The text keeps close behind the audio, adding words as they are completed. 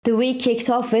The week kicked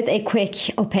off with a quick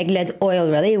OPEC-led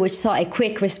oil rally, which saw a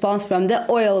quick response from the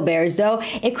oil bears, though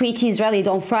equities rallied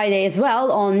on Friday as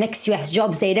well on mixed US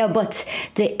jobs data, but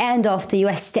the end of the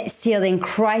US debt ceiling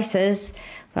crisis,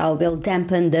 well, will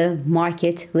dampen the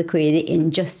market liquidity in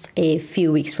just a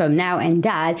few weeks from now, and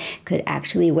that could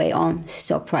actually weigh on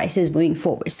stock prices moving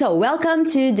forward. So welcome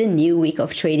to the new week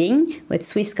of trading with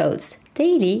Swissquote's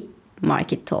daily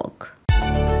market talk.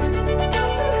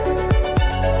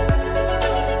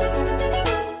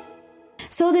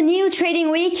 So the new trading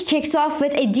week kicked off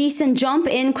with a decent jump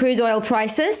in crude oil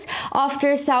prices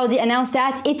after Saudi announced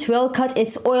that it will cut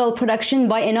its oil production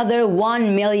by another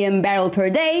 1 million barrels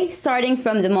per day starting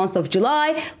from the month of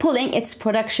July, pulling its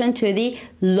production to the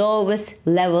lowest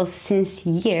level since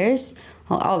years.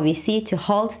 Obviously, to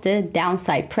halt the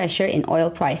downside pressure in oil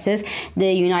prices.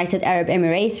 The United Arab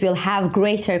Emirates will have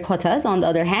greater quotas on the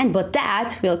other hand, but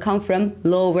that will come from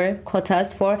lower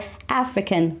quotas for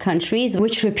African countries,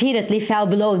 which repeatedly fell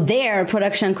below their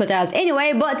production quotas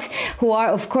anyway, but who are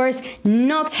of course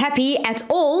not happy at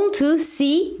all to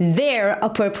see their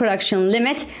upper production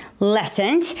limit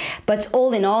lessened. But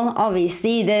all in all,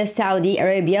 obviously, the Saudi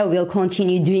Arabia will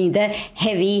continue doing the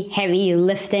heavy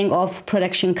lifting of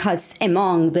production cuts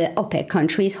among the OPEC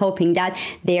countries, hoping that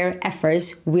their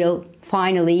efforts will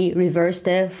finally reverse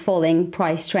the falling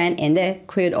price trend in the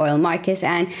crude oil markets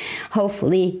and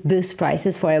hopefully boost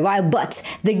prices for a while. But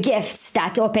the gifts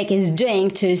that OPEC is doing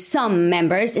to some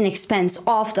members in expense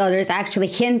of the others actually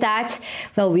hint that,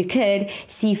 well, we could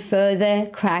see further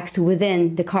cracks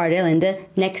within the cartel in the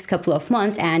next couple of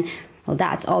months, and well,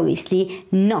 that's obviously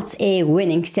not a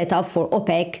winning setup for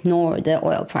OPEC nor the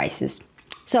oil prices.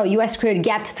 So US crude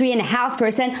gapped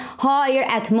 3.5% higher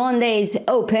at Monday's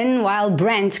open, while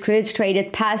Brent crude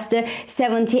traded past the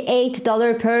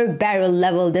 $78 per barrel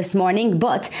level this morning.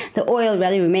 But the oil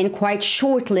rally remained quite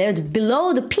short-lived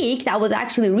below the peak that was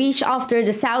actually reached after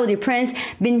the Saudi Prince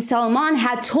bin Salman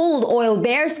had told oil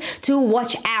bears to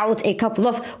watch out a couple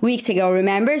of weeks ago,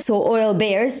 remember? So oil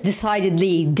bears,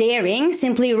 decidedly daring,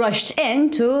 simply rushed in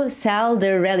to sell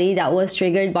the rally that was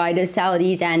triggered by the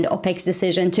Saudis and OPEC's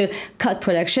decision to cut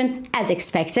production as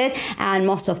expected, and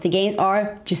most of the gains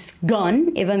are just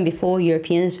gone even before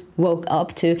Europeans woke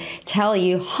up, to tell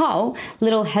you how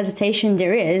little hesitation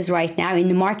there is right now in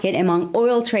the market among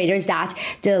oil traders that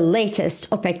the latest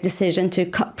OPEC decision to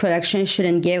cut production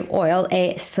shouldn't give oil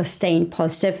a sustained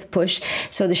positive push.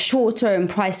 So the short-term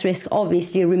price risk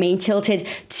obviously remain tilted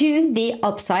to the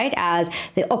upside as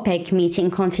the OPEC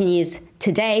meeting continues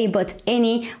today, but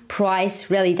any price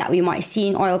rally that we might see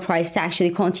in oil price actually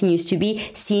continues to be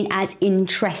seen as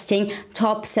interesting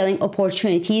top selling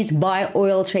opportunities by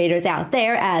oil traders out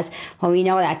there, as well, we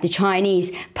know that the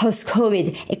Chinese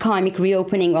post-COVID economic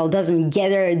reopening doesn't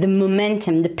gather the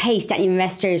momentum, the pace that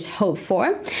investors hope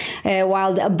for,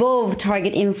 while the above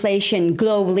target inflation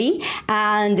globally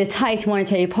and the tight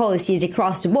monetary policies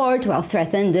across the board will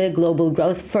threaten the global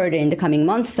growth further in the coming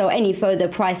months. So any further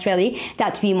price rally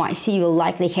that we might see will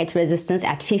likely hit resistance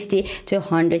at 50 to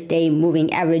 100-day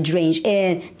moving average range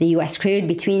in the US crude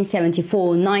between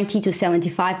 $74.90 to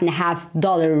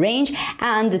 $75.50 range,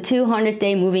 and the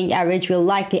 200-day moving average will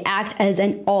likely act as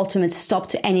an ultimate stop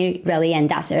to any rally, and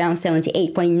that's around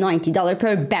 $78.90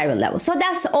 per barrel level. So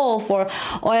that's all for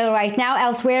oil right now.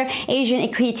 Elsewhere, Asian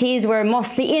equities were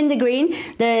mostly in the green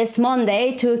this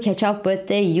Monday to catch up with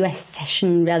the US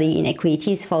session rally in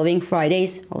equities following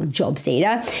Friday's jobs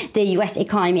data. The US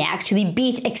economy actually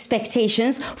beat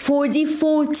expectations for the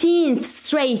 14th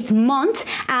straight month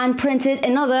and printed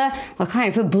another kind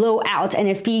of a blowout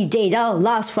NFP data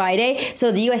last Friday.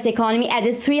 So the US economy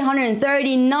added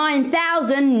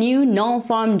 339,000 new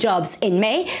non-farm jobs in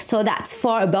May. So that's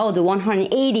far above the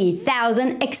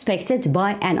 180,000 expected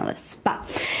by analysts. But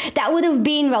that would have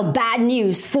been, bad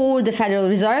news for the Federal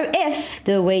Reserve if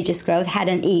the wages growth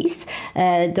hadn't eased,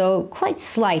 though quite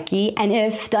slightly, and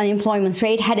if the unemployment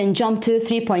rate hadn't jumped to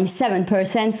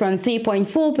 3.7% from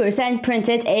 3.4%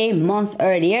 printed a month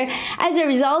earlier. As a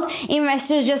result,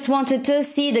 investors just wanted to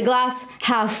see the glass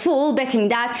half full, betting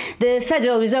that the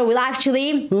Federal Reserve will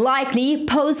actually likely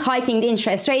pause hiking the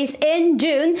interest rates in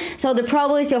June. So the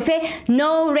probability of a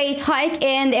no rate hike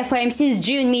in the FOMC's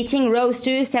June meeting rose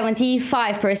to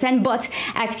 75%, but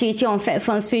activity on Fed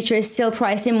funds futures still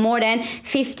pricing more than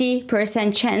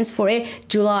 50% chance for a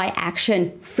July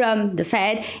action from the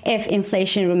Fed if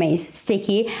inflation remains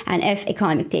sticky and if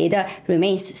economic data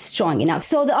remains strong enough.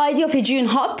 So the idea of a June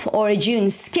hop or a June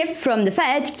skip from the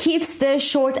Fed keeps the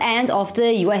short end of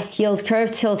the US yield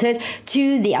curve tilted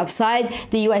to the upside.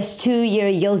 The US 2-year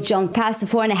yield jumped past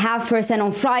 4.5%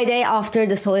 on Friday after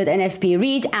the solid NFP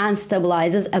read and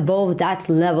stabilizes above that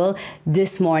level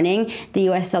this morning. The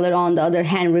US dollar, on the other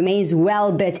hand, remains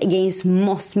well bid against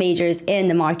most majors in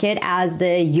the market as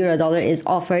the euro dollar is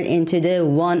offered into the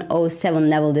 107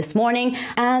 level this morning,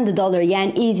 and the dollar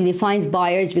yen easily finds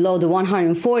buyers below the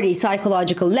 140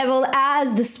 psychological level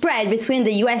as the spread between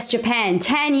the US-Japan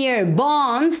 10-year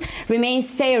bonds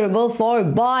remains favorable for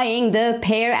buying the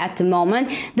pair at the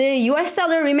moment. The US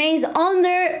dollar remains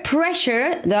under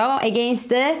pressure though against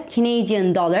the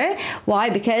Canadian dollar. Why?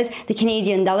 Because the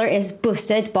Canadian dollar is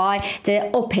boosted by the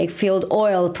OPEC-fueled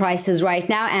oil prices right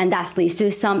now, and that leads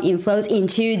to some inflows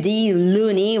into the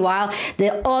Loonie, while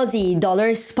the Aussie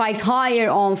dollar spikes higher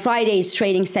on Friday's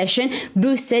trading session,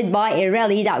 boosted by a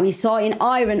rally that we saw in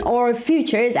iron ore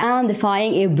futures and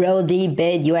defying a broadly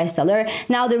bid US dollar.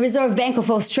 Now, the Reserve Bank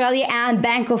of Australia and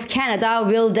Bank of Canada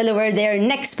will deliver their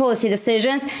next policy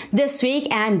decisions this week,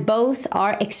 and both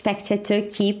are expected to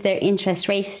keep their interest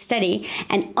rates steady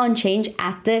and unchanged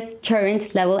at the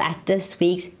current level at this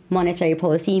week's monetary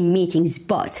policy meetings.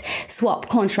 But swap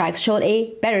contracts showed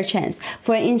a better chance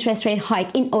for an interest rate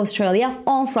hike in Australia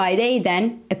on Friday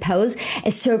than opposed.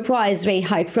 A surprise rate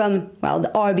hike from, well, the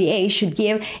RBA should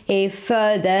give a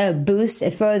further boost,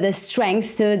 a further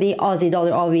strength to the Aussie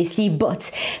dollar, obviously.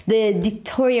 But the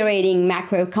deteriorating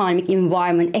macroeconomic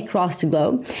environment across the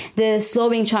globe, the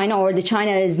slowing China, or the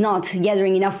China is not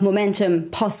gathering enough momentum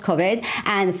post-COVID,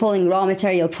 and falling raw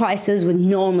material prices would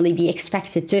normally be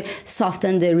expected to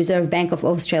soften the Reserve Bank of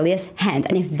Australia's hand.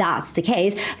 And if that's the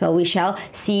case, well, we shall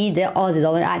see the Aussie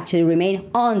dollar actually remain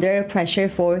under pressure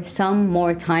for some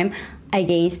more time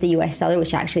against the US dollar,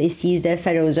 which actually sees the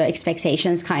Federal Reserve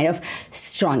expectations kind of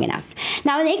strong enough.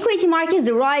 Now, in equity markets,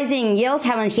 the rising yields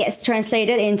haven't yet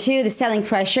translated into the selling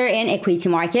pressure in equity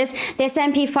markets. The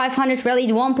S&P 500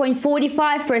 rallied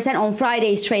 1.45% on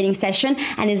Friday's trading session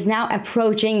and is now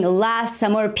approaching the last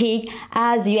summer peak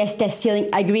as the US debt ceiling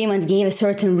agreement gave a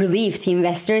certain relief to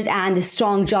investors, and the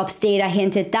strong jobs data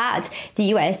hinted that the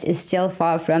US is still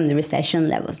far from the recession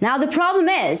levels. Now, the problem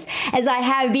is, as I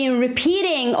have been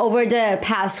repeating over the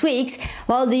past weeks,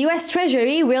 well, the US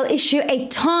Treasury will issue a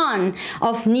ton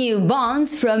of new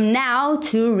bonds from now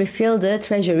to refill the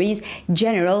Treasury's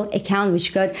general account,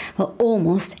 which got, well,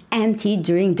 almost emptied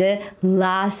during the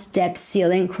last debt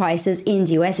ceiling crisis in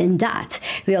the US, and that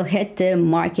will hit the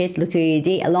market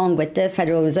liquidity along with the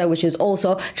Federal Reserve, which is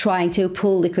also trying to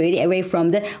pull liquidity away from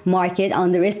the market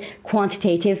under its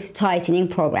quantitative tightening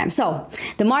program. So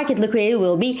the market liquidity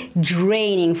will be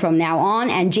draining from now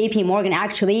on, and JP Morgan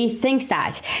actually thinks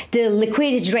that the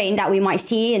liquidity drain that we might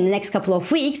see in the next couple of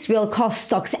weeks will cost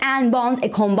stocks and bonds a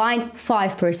combined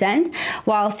 5%,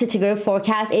 while Citigroup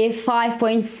forecasts a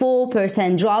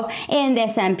 5.4% drop in the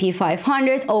S&P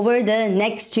 500 over the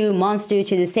next 2 months due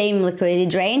to the same liquidity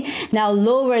drain. Now,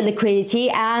 lower liquidity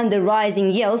and the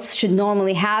rising yields should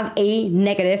normally have a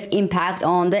negative impact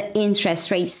on the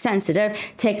interest rate sensitive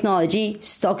technology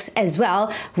stocks as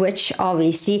well, which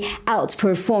obviously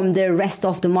outperformed the rest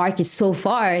of the market so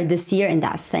far this year, and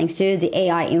that's thanks to the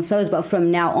AI inflows. But from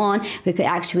now on, we could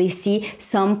actually see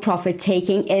some profit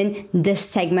taking in this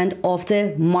segment of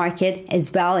the market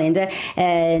as well in the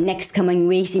next coming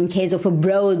weeks in case of a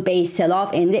broad-based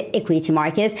sell-off in the equity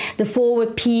markets. The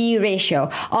forward PE ratio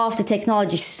of the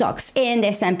technology stocks in the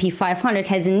S&P 500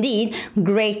 has indeed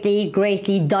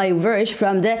greatly diverged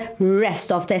from the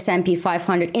rest of the S&P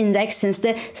 500 index since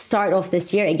the start of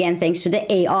this year, again thanks to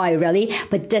the AI rally.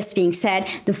 But this being said,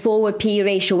 the forward PE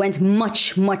ratio went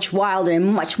much wilder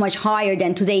and much higher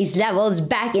than today's levels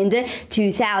back in the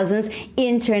 2000s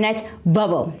internet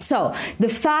bubble. So the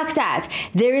fact that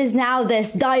there is now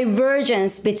this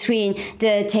divergence between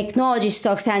the technology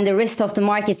stocks and the rest of the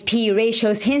market's PE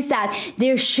ratios hints that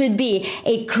there should be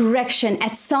a correction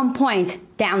at some point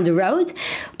down the road,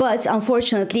 but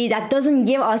unfortunately that doesn't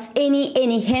give us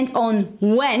any hint on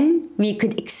when we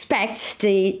could expect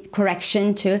the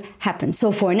correction to happen.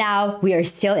 So for now, we are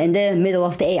still in the middle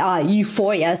of the AI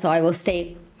euphoria, so I will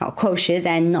stay cautious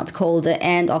and not call the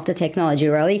end of the technology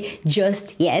rally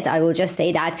just yet. I will just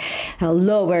say that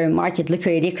lower market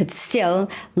liquidity could still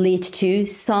lead to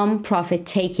some profit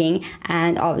taking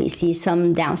and obviously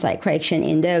some downside correction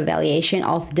in the valuation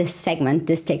of this segment,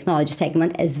 this technology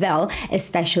segment as well,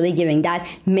 especially given that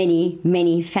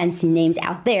many fancy names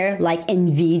out there like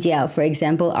Nvidia, for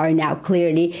example, are now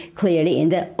clearly in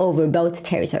the overbought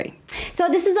territory. So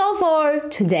this is all for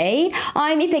today.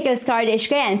 I'm İpek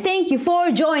Özkardeşkaya and thank you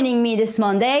for joining me this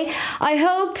Monday. I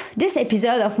hope this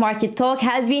episode of Market Talk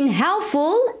has been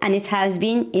helpful and it has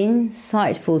been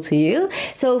insightful to you.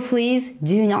 So please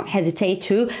do not hesitate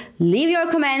to leave your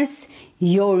comments,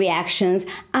 your reactions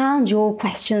and your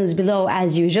questions below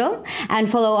as usual. And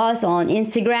follow us on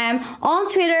Instagram,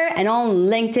 on Twitter, and on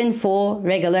LinkedIn for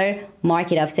regular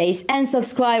market updates. And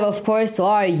subscribe, of course, to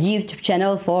our YouTube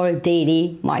channel for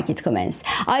daily market comments.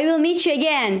 I will meet you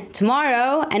again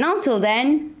tomorrow. And until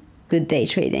then, good day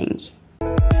trading.